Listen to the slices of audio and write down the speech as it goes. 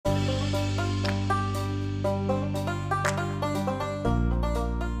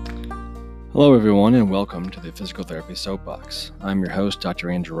Hello, everyone, and welcome to the Physical Therapy Soapbox. I'm your host, Dr.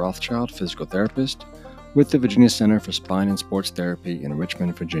 Andrew Rothschild, physical therapist with the Virginia Center for Spine and Sports Therapy in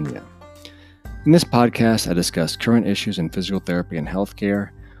Richmond, Virginia. In this podcast, I discuss current issues in physical therapy and healthcare,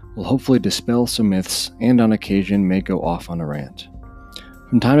 will hopefully dispel some myths, and on occasion may go off on a rant.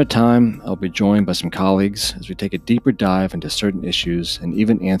 From time to time, I'll be joined by some colleagues as we take a deeper dive into certain issues and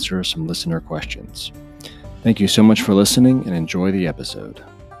even answer some listener questions. Thank you so much for listening and enjoy the episode.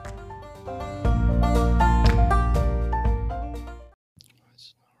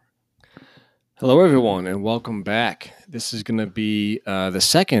 Hello, everyone, and welcome back. This is going to be the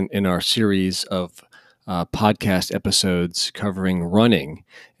second in our series of podcast episodes covering running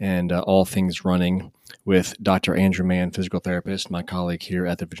and all things running with Dr. Andrew Mann, physical therapist, my colleague here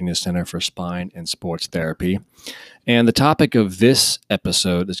at the Virginia Center for Spine and Sports Therapy. And the topic of this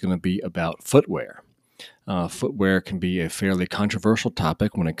episode is going to be about footwear. Footwear can be a fairly controversial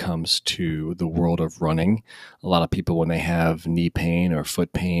topic when it comes to the world of running. A lot of people, when they have knee pain or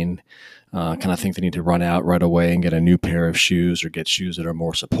foot pain, kind of think they need to run out right away and get a new pair of shoes or get shoes that are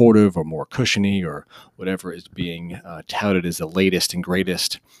more supportive or more cushiony or whatever is being touted as the latest and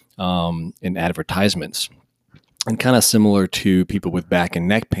greatest in advertisements. And kind of similar to people with back and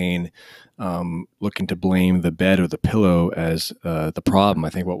neck pain, looking to blame the bed or the pillow as the problem. I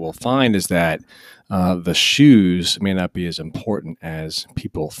think what we'll find is that the shoes may not be as important as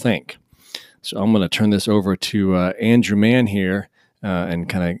people think. So I'm going to turn this over to Andrew Mann here and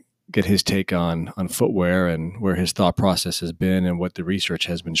kind of get his take on footwear and where his thought process has been and what the research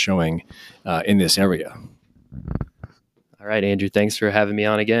has been showing in this area. All right, Andrew, thanks for having me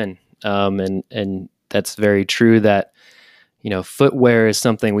on again. And that's very true that, footwear is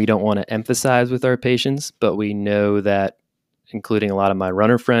something we don't want to emphasize with our patients, but we know that, including a lot of my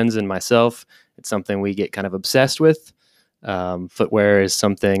runner friends and myself, it's something we get kind of obsessed with. Footwear is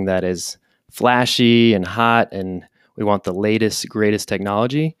something that is flashy and hot, and we want the latest, greatest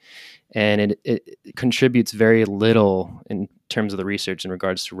technology. And it contributes very little in terms of the research in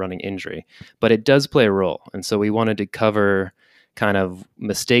regards to running injury, but it does play a role. And so we wanted to cover kind of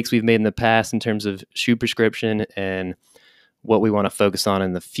mistakes we've made in the past in terms of shoe prescription and what we want to focus on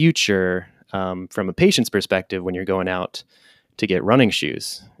in the future from a patient's perspective when you're going out to get running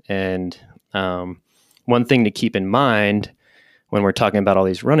shoes. And one thing to keep in mind when we're talking about all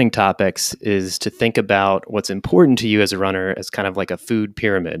these running topics is to think about what's important to you as a runner as kind of like a food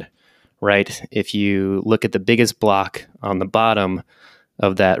pyramid, right? If you look at the biggest block on the bottom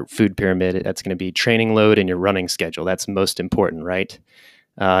of that food pyramid, that's going to be training load and your running schedule. That's most important, right?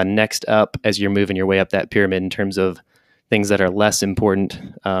 Next up, as you're moving your way up that pyramid in terms of things that are less important,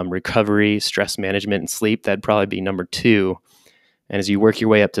 recovery, stress management, and sleep, that'd probably be number 2. And as you work your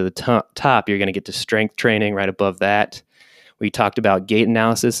way up to the top, you're going to get to strength training right above that. We talked about gait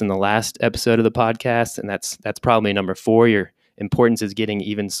analysis in the last episode of the podcast, and that's probably number 4. Your importance is getting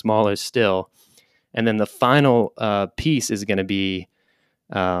even smaller still. And then the final piece is going to be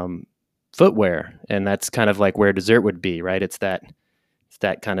footwear, and that's kind of like where dessert would be, right? It's that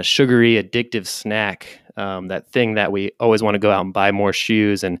kind of sugary, addictive snack, that thing that we always want to go out and buy more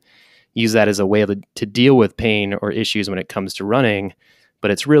shoes and use that as a way to deal with pain or issues when it comes to running. But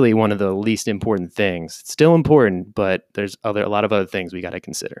it's really one of the least important things. It's still important, but there's a lot of other things we got to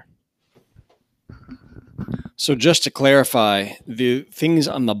consider. So just to clarify, the things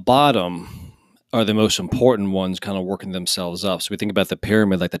on the bottom are the most important ones kind of working themselves up. So we think about the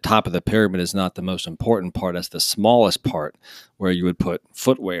pyramid, like the top of the pyramid is not the most important part. That's the smallest part where you would put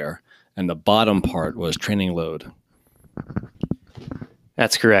footwear, and the bottom part was training load.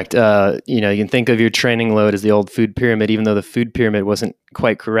 That's correct. You can think of your training load as the old food pyramid, even though the food pyramid wasn't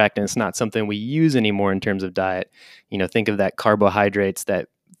quite correct, and it's not something we use anymore in terms of diet. Think of that carbohydrates, that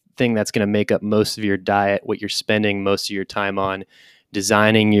thing that's going to make up most of your diet, what you're spending most of your time on,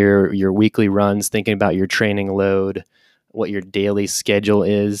 designing your weekly runs, thinking about your training load, what your daily schedule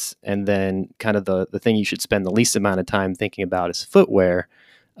is, and then kind of the thing you should spend the least amount of time thinking about is footwear.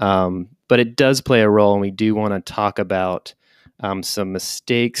 But it does play a role, and we do want to talk about some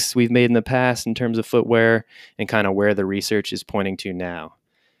mistakes we've made in the past in terms of footwear and kind of where the research is pointing to now.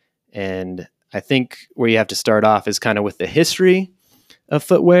 And I think where you have to start off is kind of with the history of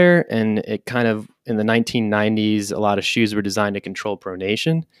footwear. And it kind of, in the 1990s, a lot of shoes were designed to control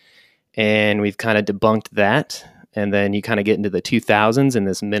pronation. And we've kind of debunked that. And then you kind of get into the 2000s and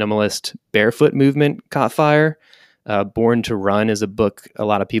this minimalist barefoot movement caught fire. Born to Run is a book a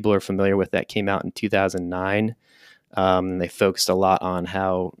lot of people are familiar with that came out in 2009. They focused a lot on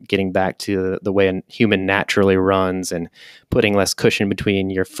how getting back to the way a human naturally runs and putting less cushion between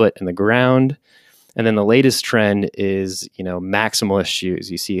your foot and the ground. And then the latest trend is, maximalist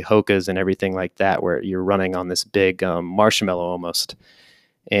shoes. You see Hokas and everything like that, where you're running on this big marshmallow almost.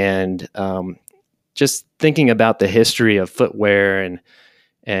 And just thinking about the history of footwear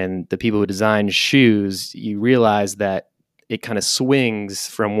and the people who design shoes, you realize that it kind of swings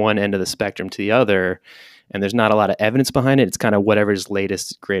from one end of the spectrum to the other, and there's not a lot of evidence behind it. It's kind of whatever's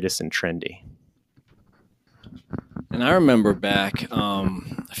latest, greatest, and trendy. And I remember back a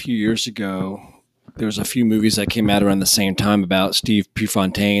few years ago, there was a few movies that came out around the same time about Steve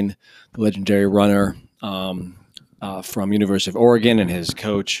Prefontaine, the legendary runner from University of Oregon, and his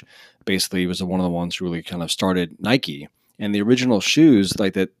coach basically was one of the ones who really kind of started Nike. And the original shoes,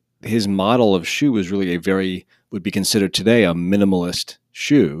 like that, his model of shoe was really would be considered today a minimalist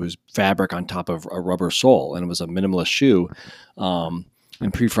shoe. It was fabric on top of a rubber sole, and it was a minimalist shoe.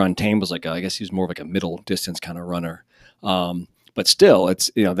 And Prefontaine was I guess he was more of like a middle distance kind of runner. But still,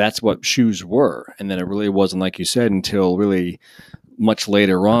 it's, that's what shoes were. And then it really wasn't, like you said, until really much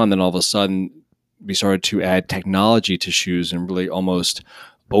later on, then all of a sudden we started to add technology to shoes and really almost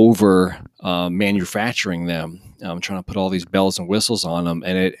over manufacturing them, trying to put all these bells and whistles on them.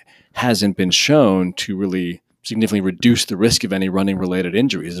 And it hasn't been shown to really significantly reduce the risk of any running related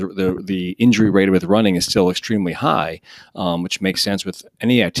injuries. The injury rate with running is still extremely high, which makes sense with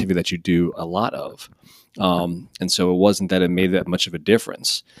any activity that you do a lot of. And so it wasn't that it made that much of a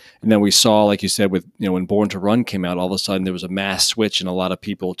difference. And then we saw, like you said, with, when Born to Run came out, all of a sudden there was a mass switch in a lot of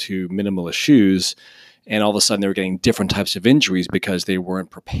people to minimalist shoes. And all of a sudden they were getting different types of injuries because they weren't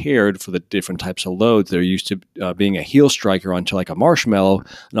prepared for the different types of loads. They're used to being a heel striker onto like a marshmallow.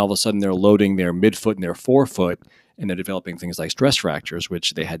 And all of a sudden they're loading their midfoot and their forefoot, and they're developing things like stress fractures,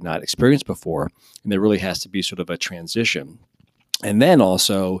 which they had not experienced before. And there really has to be sort of a transition. And then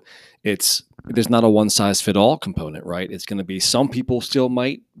also there's not a one-size-fit-all component, right? It's going to be, some people still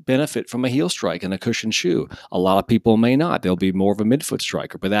might benefit from a heel strike and a cushioned shoe. A lot of people may not. They'll be more of a midfoot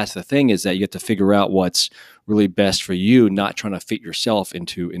striker. But that's the thing, is that you have to figure out what's really best for you, not trying to fit yourself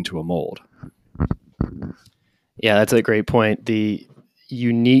into a mold. Yeah, that's a great point. The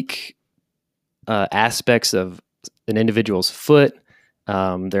unique aspects of an individual's foot,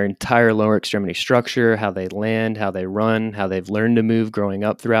 their entire lower extremity structure, how they land, how they run, how they've learned to move growing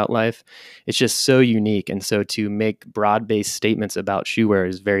up throughout life. It's just so unique. And so to make broad-based statements about shoe wear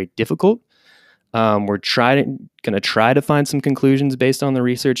is very difficult. We're going to try to find some conclusions based on the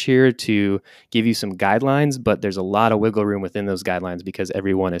research here to give you some guidelines, but there's a lot of wiggle room within those guidelines because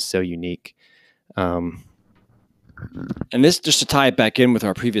everyone is so unique. And this, just to tie it back in with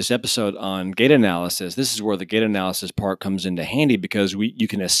our previous episode on gait analysis, this is where the gait analysis part comes into handy, because you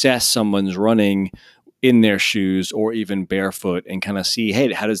can assess someone's running in their shoes or even barefoot and kind of see,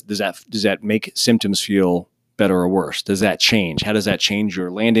 hey, how does that make symptoms feel better or worse? Does that change? How does that change your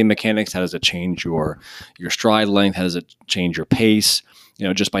landing mechanics? How does it change your stride length? How does it change your pace?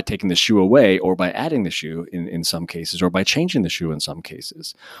 Just by taking the shoe away, or by adding the shoe in some cases, or by changing the shoe in some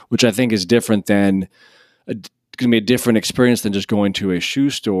cases, which I think is different than going to be a different experience than just going to a shoe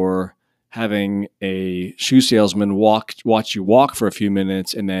store, having a shoe salesman watch you walk for a few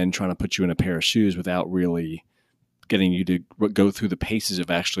minutes and then trying to put you in a pair of shoes without really getting you to go through the paces of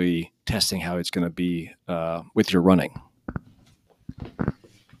actually testing how it's going to be with your running.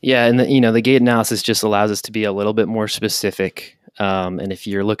 Yeah, and the gait analysis just allows us to be a little bit more specific. And if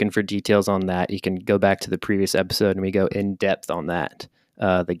you're looking for details on that, you can go back to the previous episode and we go in depth on that.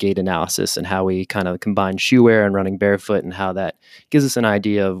 The gait analysis and how we kind of combine shoe wear and running barefoot, and how that gives us an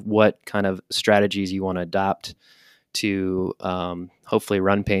idea of what kind of strategies you want to adopt to hopefully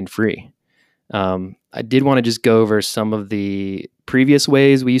run pain-free. I did want to just go over some of the previous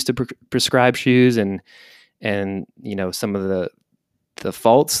ways we used to prescribe shoes and some of the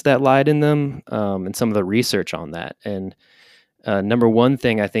faults that lied in them, and some of the research on that. And number one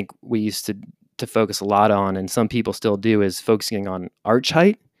thing I think we used to focus a lot on, and some people still do, is focusing on arch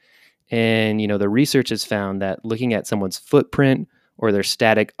height. And, the research has found that looking at someone's footprint or their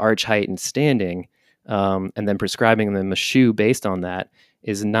static arch height and standing, and then prescribing them a shoe based on that,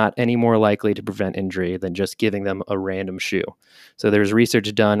 is not any more likely to prevent injury than just giving them a random shoe. So there's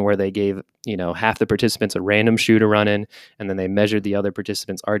research done where they gave, half the participants a random shoe to run in, and then they measured the other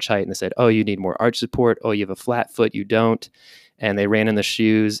participants' arch height, and they said, oh, you need more arch support. Oh, you have a flat foot, you don't. And they ran in the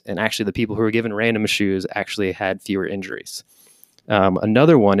shoes, and actually the people who were given random shoes actually had fewer injuries.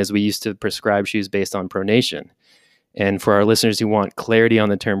 Another one is we used to prescribe shoes based on pronation. And for our listeners who want clarity on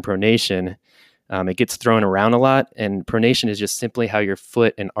the term pronation, it gets thrown around a lot, and pronation is just simply how your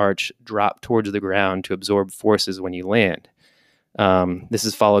foot and arch drop towards the ground to absorb forces when you land. This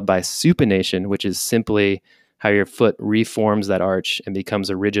is followed by supination, which is simply how your foot reforms that arch and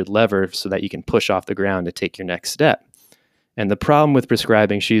becomes a rigid lever so that you can push off the ground to take your next step. And the problem with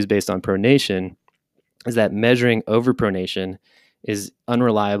prescribing shoes based on pronation is that measuring overpronation is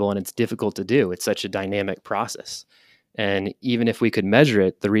unreliable and it's difficult to do. It's such a dynamic process. And even if we could measure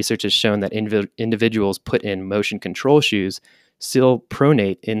it, the research has shown that individuals put in motion control shoes still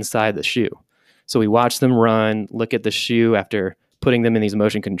pronate inside the shoe. So we watch them run, look at the shoe after putting them in these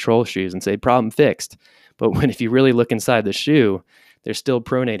motion control shoes and say, problem fixed. But if you really look inside the shoe, they're still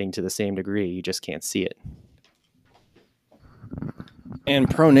pronating to the same degree. You just can't see it. And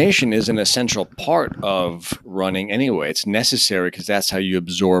pronation is an essential part of running anyway. It's necessary because that's how you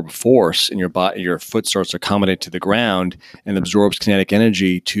absorb force in your body. Your foot starts to accommodate to the ground and absorbs kinetic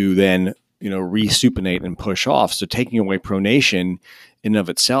energy to then, resupinate and push off. So taking away pronation in and of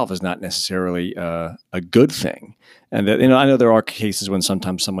itself is not necessarily a good thing. And that, I know there are cases when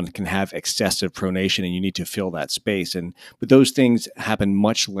sometimes someone can have excessive pronation and you need to fill that space. But those things happen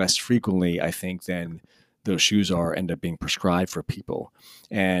much less frequently, I think, than those shoes end up being prescribed for people.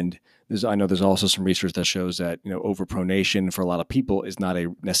 And I know there's also some research that shows that, overpronation for a lot of people is not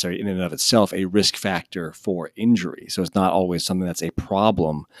necessarily in and of itself a risk factor for injury. So it's not always something that's a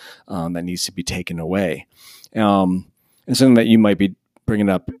problem that needs to be taken away. And something that you might be bringing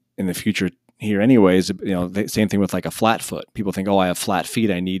up in the future here anyways, the same thing with like a flat foot. People think, oh, I have flat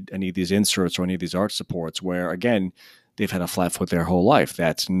feet. I need these inserts or I need these arch supports, where again, they've had a flat foot their whole life.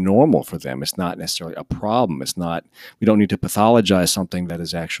 That's normal for them. It's not necessarily a problem. We don't need to pathologize something that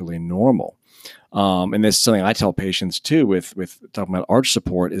is actually normal. And this is something I tell patients too with talking about arch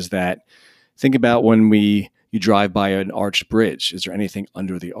support, is that think about when you drive by an arched bridge. Is there anything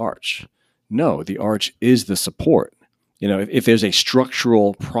under the arch? No, the arch is the support. If there's a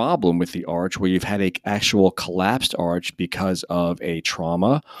structural problem with the arch where you've had an actual collapsed arch because of a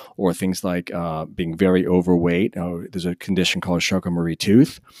trauma or things like being very overweight, there's a condition called Charcot-Marie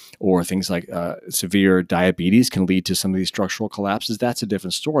tooth, or things like severe diabetes can lead to some of these structural collapses. That's a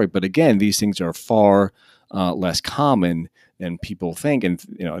different story. But again, these things are far less common than people think. And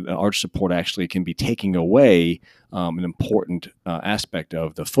an arch support actually can be taking away an important aspect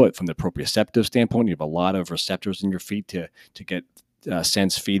of the foot from the proprioceptive standpoint. You have a lot of receptors in your feet to get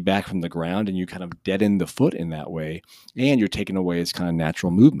sense feedback from the ground, and you kind of deaden the foot in that way, and you're taking away its kind of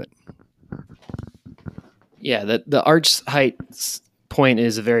natural movement. Yeah, the arch height point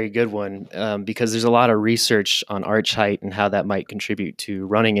is a very good one because there's a lot of research on arch height and how that might contribute to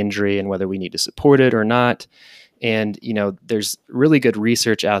running injury and whether we need to support it or not. And, there's really good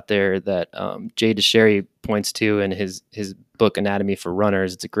research out there that Jay Deshary points to in his book, Anatomy for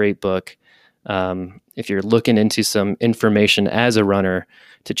Runners. It's a great book. If you're looking into some information as a runner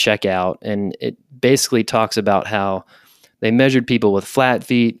to check out, and it basically talks about how they measured people with flat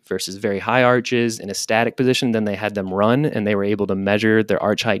feet versus very high arches in a static position. Then they had them run and they were able to measure their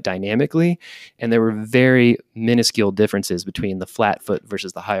arch height dynamically. And there were very minuscule differences between the flat foot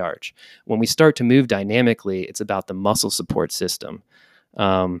versus the high arch. When we start to move dynamically, it's about the muscle support system.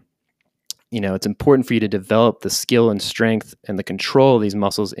 It's important for you to develop the skill and strength and the control of these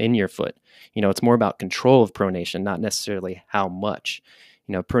muscles in your foot. It's more about control of pronation, not necessarily how much.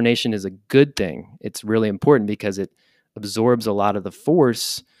 Pronation is a good thing. It's really important because it absorbs a lot of the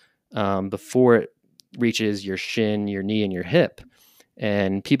force before it reaches your shin, your knee, and your hip.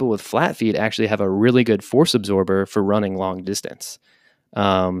 And people with flat feet actually have a really good force absorber for running long distance.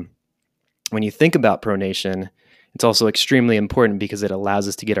 When you think about pronation, it's also extremely important because it allows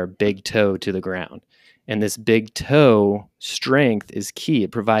us to get our big toe to the ground. And this big toe strength is key.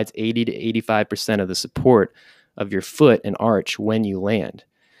 It provides 80 to 85% of the support of your foot and arch when you land.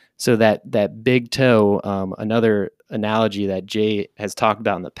 So that big toe, another analogy that Jay has talked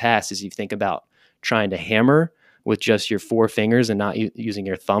about in the past is you think about trying to hammer with just your four fingers and not using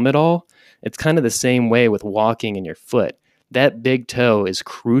your thumb at all. It's kind of the same way with walking in your foot. That big toe is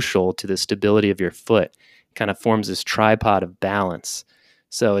crucial to the stability of your foot. It kind of forms this tripod of balance.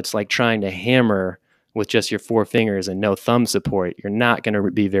 So it's like trying to hammer with just your four fingers and no thumb support. You're not going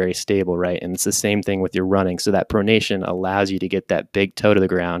to be very stable, right? And it's the same thing with your running. So that pronation allows you to get that big toe to the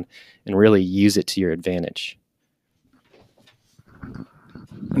ground and really use it to your advantage.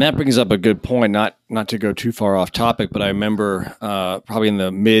 And that brings up a good point, not to go too far off topic, but I remember probably in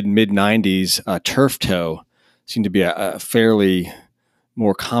the mid 90s, turf toe seemed to be a fairly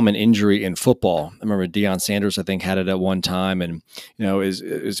more common injury in football. I remember Deion Sanders, I think, had it at one time, and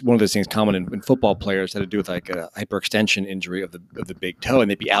is one of those things common in football players had to do with like a hyperextension injury of the big toe, and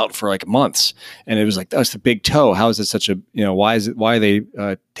they'd be out for like months. And it was like, that's the big toe. How is it such a why are they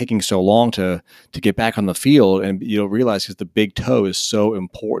taking so long to get back on the field? And you don't realize because the big toe is so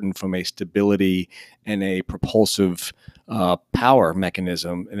important from a stability and a propulsive power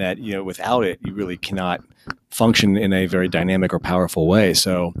mechanism, and that without it, you really cannot function in a very dynamic or powerful way.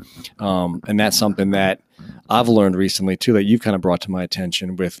 So, and that's something that I've learned recently too, that you've kind of brought to my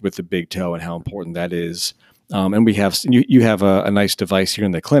attention with the big toe and how important that is. And we have you have a nice device here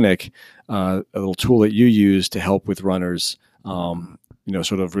in the clinic, a little tool that you use to help with runners.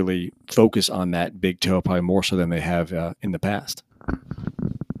 Sort of really focus on that big toe, probably more so than they have in the past.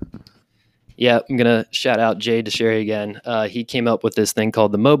 Yeah, I'm going to shout out Jay DeSherry again. He came up with this thing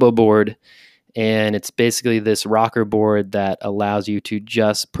called the Mobo board, and it's basically this rocker board that allows you to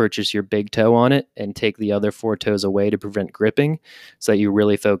just purchase your big toe on it and take the other 4 toes away to prevent gripping, so that you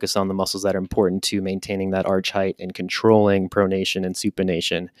really focus on the muscles that are important to maintaining that arch height and controlling pronation and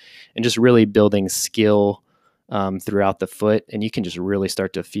supination, and just really building skill throughout the foot. And you can just really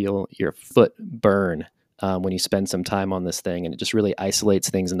start to feel your foot burn when you spend some time on this thing, and it just really isolates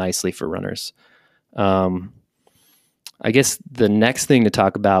things nicely for runners. I guess the next thing to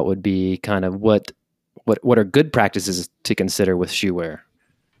talk about would be kind of what are good practices to consider with shoe wear.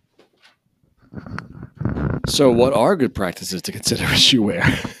 So what are good practices to consider with shoe wear?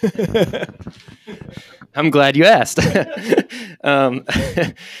 I'm glad you asked.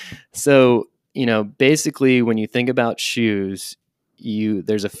 So, basically when you think about shoes,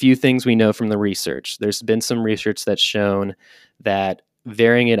 there's a few things we know from the research. There's been some research that's shown that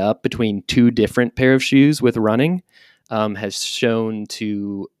varying it up between 2 different pair of shoes with running has shown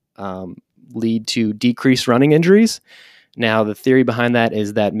to lead to decreased running injuries. Now, the theory behind that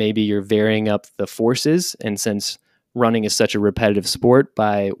is that maybe you're varying up the forces, and since running is such a repetitive sport,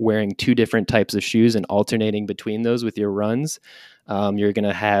 by wearing 2 different types of shoes and alternating between those with your runs, you're going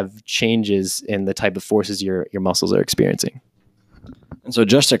to have changes in the type of forces your muscles are experiencing. And so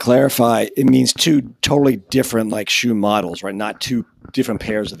just to clarify, it means 2 totally different shoe models, right? Not 2 different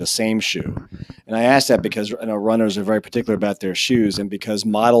pairs of the same shoe. And I ask that because runners are very particular about their shoes, and because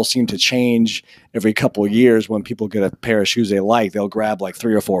models seem to change every couple of years. When people get a pair of shoes they like, they'll grab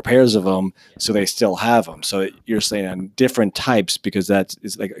 3 or 4 pairs of them so they still have them. So you're saying on different types because that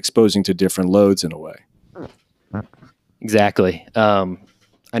is exposing to different loads in a way. Exactly.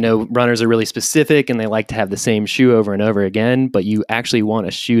 I know runners are really specific and they like to have the same shoe over and over again, but you actually want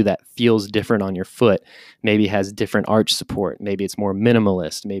a shoe that feels different on your foot. Maybe has different arch support. Maybe it's more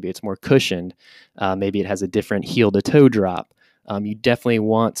minimalist. Maybe it's more cushioned. Maybe it has a different heel to toe drop. You definitely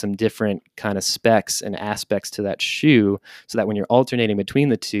want some different kind of specs and aspects to that shoe, so that when you're alternating between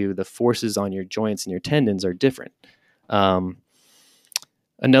the 2, the forces on your joints and your tendons are different.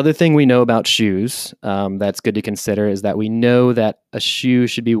 Another thing we know about shoes that's good to consider is that we know that a shoe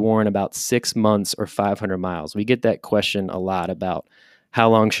should be worn about 6 months or 500 miles. We get that question a lot about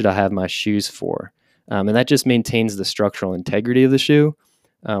how long should I have my shoes for? And that just maintains the structural integrity of the shoe.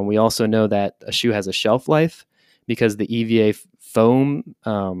 We also know that a shoe has a shelf life because the EVA foam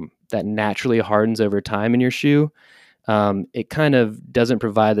that naturally hardens over time in your shoe, it kind of doesn't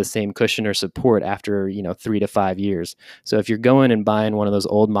provide the same cushion or support after 3 to 5 years. So if you're going and buying one of those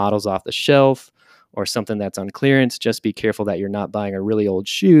old models off the shelf or something that's on clearance, just be careful that you're not buying a really old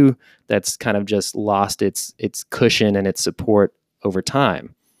shoe that's kind of just lost its cushion and its support over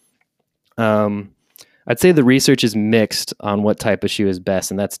time. I'd say the research is mixed on what type of shoe is best,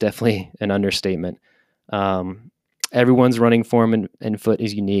 and that's definitely an understatement. Everyone's running form and foot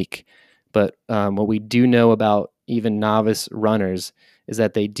is unique, but what we do know about even novice runners is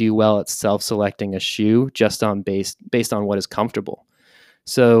that they do well at self-selecting a shoe just based on what is comfortable.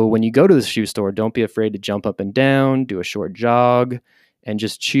 So when you go to the shoe store, don't be afraid to jump up and down, do a short jog, and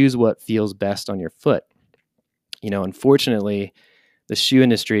just choose what feels best on your foot. Unfortunately, the shoe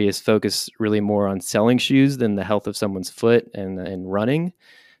industry is focused really more on selling shoes than the health of someone's foot and running.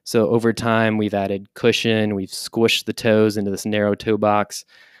 So over time, we've added cushion, we've squished the toes into this narrow toe box.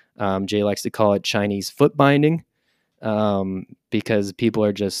 Jay likes to call it Chinese foot binding, because people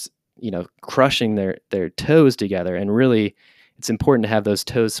are just, crushing their toes together. And really, it's important to have those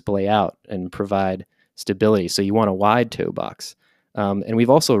toes splay out and provide stability. So you want a wide toe box. And we've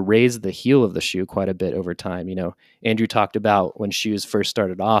also raised the heel of the shoe quite a bit over time. Andrew talked about when shoes first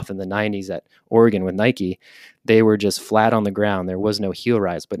started off in the 90s at Oregon with Nike, they were just flat on the ground. There was no heel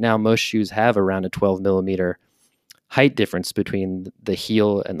rise. But now most shoes have around a 12 millimeter height difference between the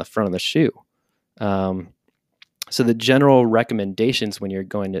heel and the front of the shoe. So the general recommendations when you're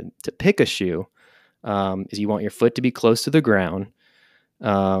going to pick a shoe is you want your foot to be close to the ground,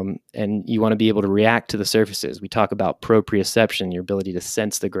 and you want to be able to react to the surfaces. We talk about proprioception, your ability to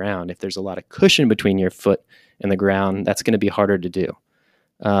sense the ground. If there's a lot of cushion between your foot and the ground, that's going to be harder to do.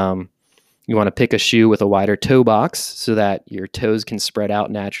 You want to pick a shoe with a wider toe box so that your toes can spread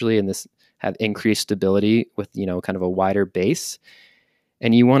out naturally and this have increased stability with, kind of a wider base.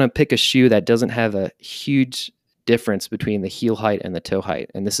 And you want to pick a shoe that doesn't have a huge difference between the heel height and the toe height.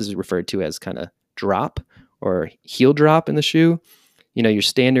 And this is referred to as kind of drop or heel drop in the shoe. Your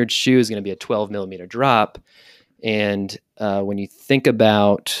standard shoe is going to be a 12 millimeter drop. And when you think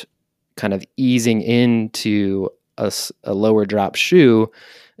about kind of easing into a lower drop shoe,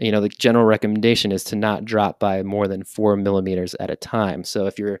 the general recommendation is to not drop by more than 4 millimeters at a time. So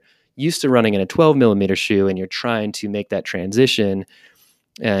if you're used to running in a 12 millimeter shoe and you're trying to make that transition,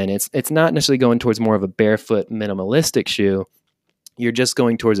 and it's not necessarily going towards more of a barefoot minimalistic shoe, you're just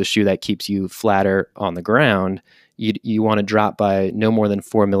going towards a shoe that keeps you flatter on the ground, you want to drop by no more than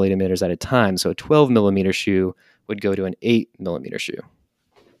 4 millimeters at a time. So a 12 millimeter shoe would go to an 8 millimeter shoe.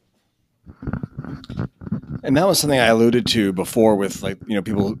 And that was something I alluded to before with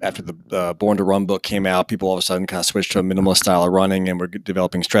people after the Born to Run book came out, people all of a sudden kind of switched to a minimalist style of running and were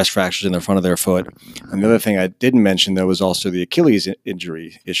developing stress fractures in the front of their foot. And the other thing I didn't mention, though, was also the Achilles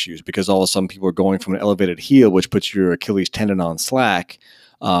injury issues, because all of a sudden people are going from an elevated heel, which puts your Achilles tendon on slack,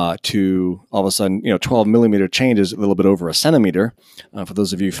 to all of a sudden, 12 millimeter change is a little bit over a centimeter, for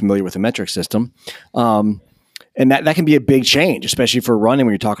those of you familiar with the metric system. And that can be a big change, especially for running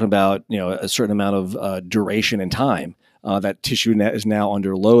when you're talking about, a certain amount of duration and time. That tissue is now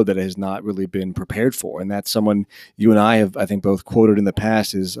under load that it has not really been prepared for. And that's someone you and I have, I think, both quoted in the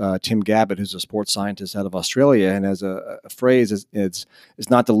past is Tim Gabbett, who's a sports scientist out of Australia. And as a phrase, it's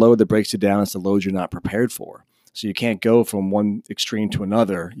not the load that breaks you down, it's the load you're not prepared for. So you can't go from one extreme to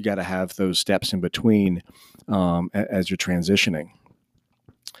another. You got to have those steps in between as you're transitioning.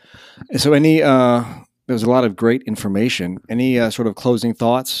 So there's a lot of great information. Any sort of closing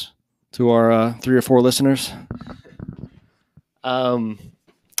thoughts to our 3 or 4 listeners?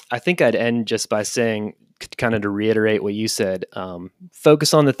 I think I'd end just by saying, kind of to reiterate what you said,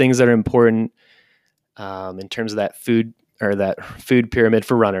 focus on the things that are important in terms of that food pyramid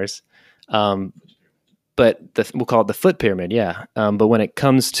for runners. But we'll call it the foot pyramid, yeah. But when it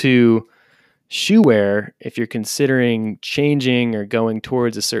comes to shoe wear, if you're considering changing or going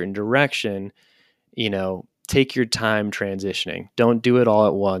towards a certain direction, take your time transitioning. Don't do it all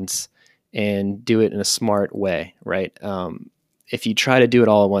at once, and do it in a smart way, right? If you try to do it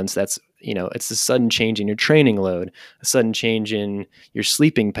all at once, that's, it's a sudden change in your training load, a sudden change in your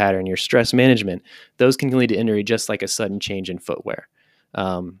sleeping pattern, your stress management. Those can lead to injury just like a sudden change in footwear.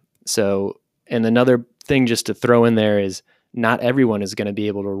 And another thing just to throw in there is not everyone is going to be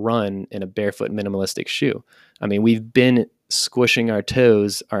able to run in a barefoot minimalistic shoe. I mean, we've been squishing our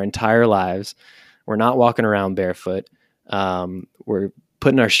toes our entire lives. We're not walking around barefoot. We're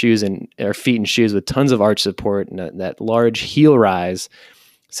putting our feet in shoes with tons of arch support and that large heel rise.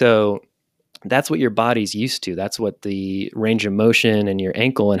 So that's what your body's used to. That's what the range of motion and your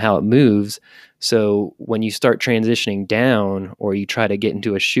ankle and how it moves. So when you start transitioning down, or you try to get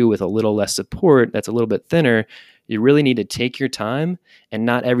into a shoe with a little less support, that's a little bit thinner, you really need to take your time, and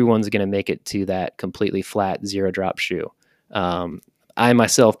not everyone's going to make it to that completely flat 0 drop shoe. I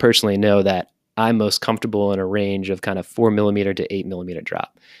myself personally know that I'm most comfortable in a range of kind of 4 millimeter to 8 millimeter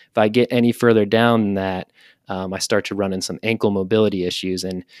drop. If I get any further down than that, I start to run in some ankle mobility issues,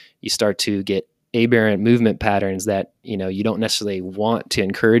 and you start to get aberrant movement patterns that you don't necessarily want to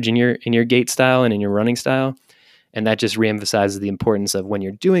encourage in your gait style and in your running style. And that just reemphasizes the importance of, when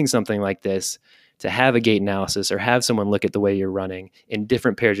you're doing something like this, to have a gait analysis or have someone look at the way you're running in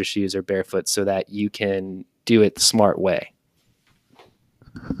different pairs of shoes or barefoot, so that you can do it the smart way.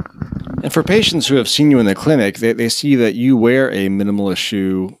 And for patients who have seen you in the clinic, they see that you wear a minimalist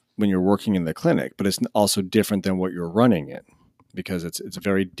shoe when you're working in the clinic, but it's also different than what you're running in, because it's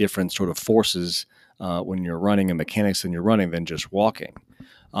very different sort of forces when you're running and mechanics than you're running than just walking.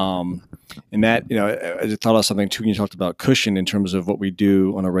 And that, I just thought of something too, when you talked about cushion in terms of what we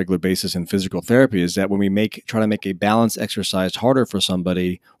do on a regular basis in physical therapy, is that when we try to make a balanced exercise harder for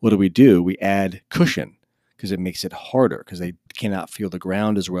somebody, what do? We add cushion, because it makes it harder, because they cannot feel the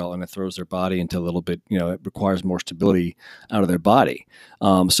ground as well, and it throws their body into a little bit, it requires more stability out of their body.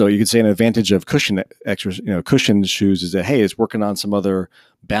 So you could say an advantage of cushion shoes is that, hey, it's working on some other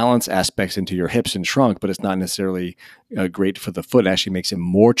balance aspects into your hips and trunk, but it's not necessarily great for the foot. It actually makes it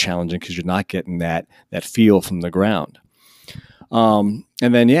more challenging because you're not getting that feel from the ground. And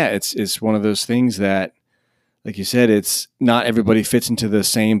then, it's one of those things that, like you said, it's not everybody fits into the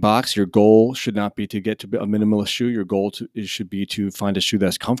same box. Your goal should not be to get to a minimalist shoe. Your goal should be to find a shoe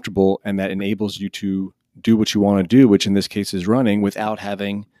that's comfortable and that enables you to do what you want to do, which in this case is running, without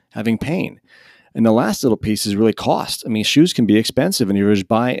having pain. And the last little piece is really cost. I mean, shoes can be expensive, and you're just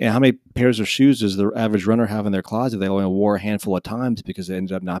buying. How many pairs of shoes does the average runner have in their closet? They only wore a handful of times because they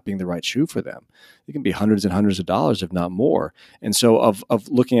ended up not being the right shoe for them. It can be hundreds and hundreds of dollars, if not more. And so, of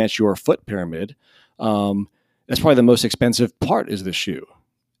looking at your foot pyramid, that's probably the most expensive part is the shoe.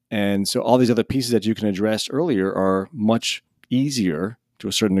 And so, all these other pieces that you can address earlier are much easier, to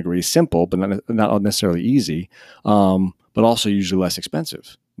a certain degree, simple, but not necessarily easy, but also usually less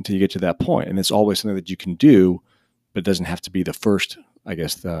expensive until you get to that point. And it's always something that you can do, but it doesn't have to be the first, I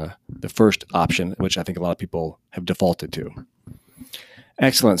guess, the first option, which I think a lot of people have defaulted to.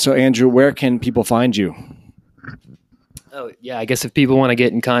 Excellent. So, Andrew, where can people find you? Oh, yeah. I guess if people want to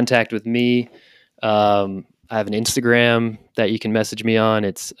get in contact with me, I have an Instagram that you can message me on.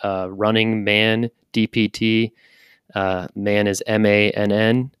 It's Running Man DPT. Man is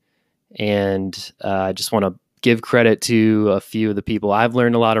MANN. And I just want to give credit to a few of the people I've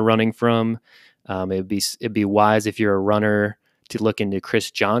learned a lot of running from. It'd be wise if you're a runner to look into Chris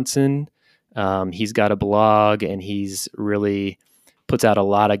Johnson. He's got a blog and he's really puts out a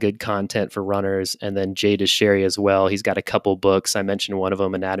lot of good content for runners. And then Jay DeSherry as well. He's got a couple books. I mentioned one of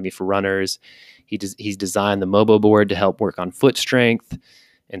them, Anatomy for Runners. He's designed the Mobo board to help work on foot strength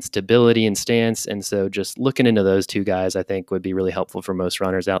and stability and stance. And so just looking into those two guys, I think would be really helpful for most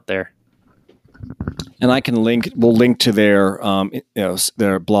runners out there. And we'll link to their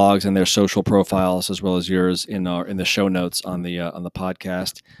blogs and their social profiles as well as yours in the show notes on the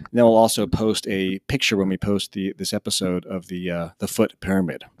podcast. And then we'll also post a picture when we post this episode of the foot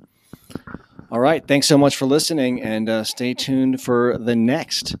pyramid. All right, thanks so much for listening, and stay tuned for the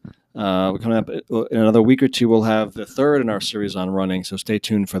next. We're coming up in another week or two. We'll have the third in our series on running, so stay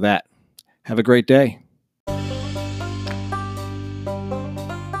tuned for that. Have a great day.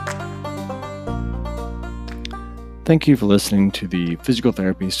 Thank you for listening to the Physical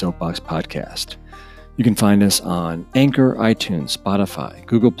Therapy Soapbox podcast. You can find us on Anchor, iTunes, Spotify,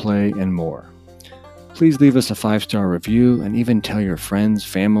 Google Play, and more. Please leave us a 5-star review and even tell your friends,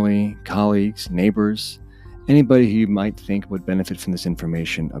 family, colleagues, neighbors, anybody who you might think would benefit from this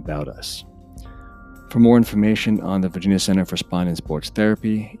information about us. For more information on the Virginia Center for Spine and Sports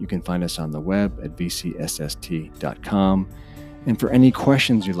Therapy, you can find us on the web at vcsst.com. And for any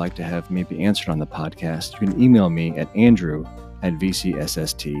questions you'd like to have maybe answered on the podcast, you can email me at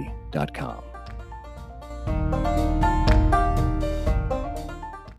andrew@vcsst.com.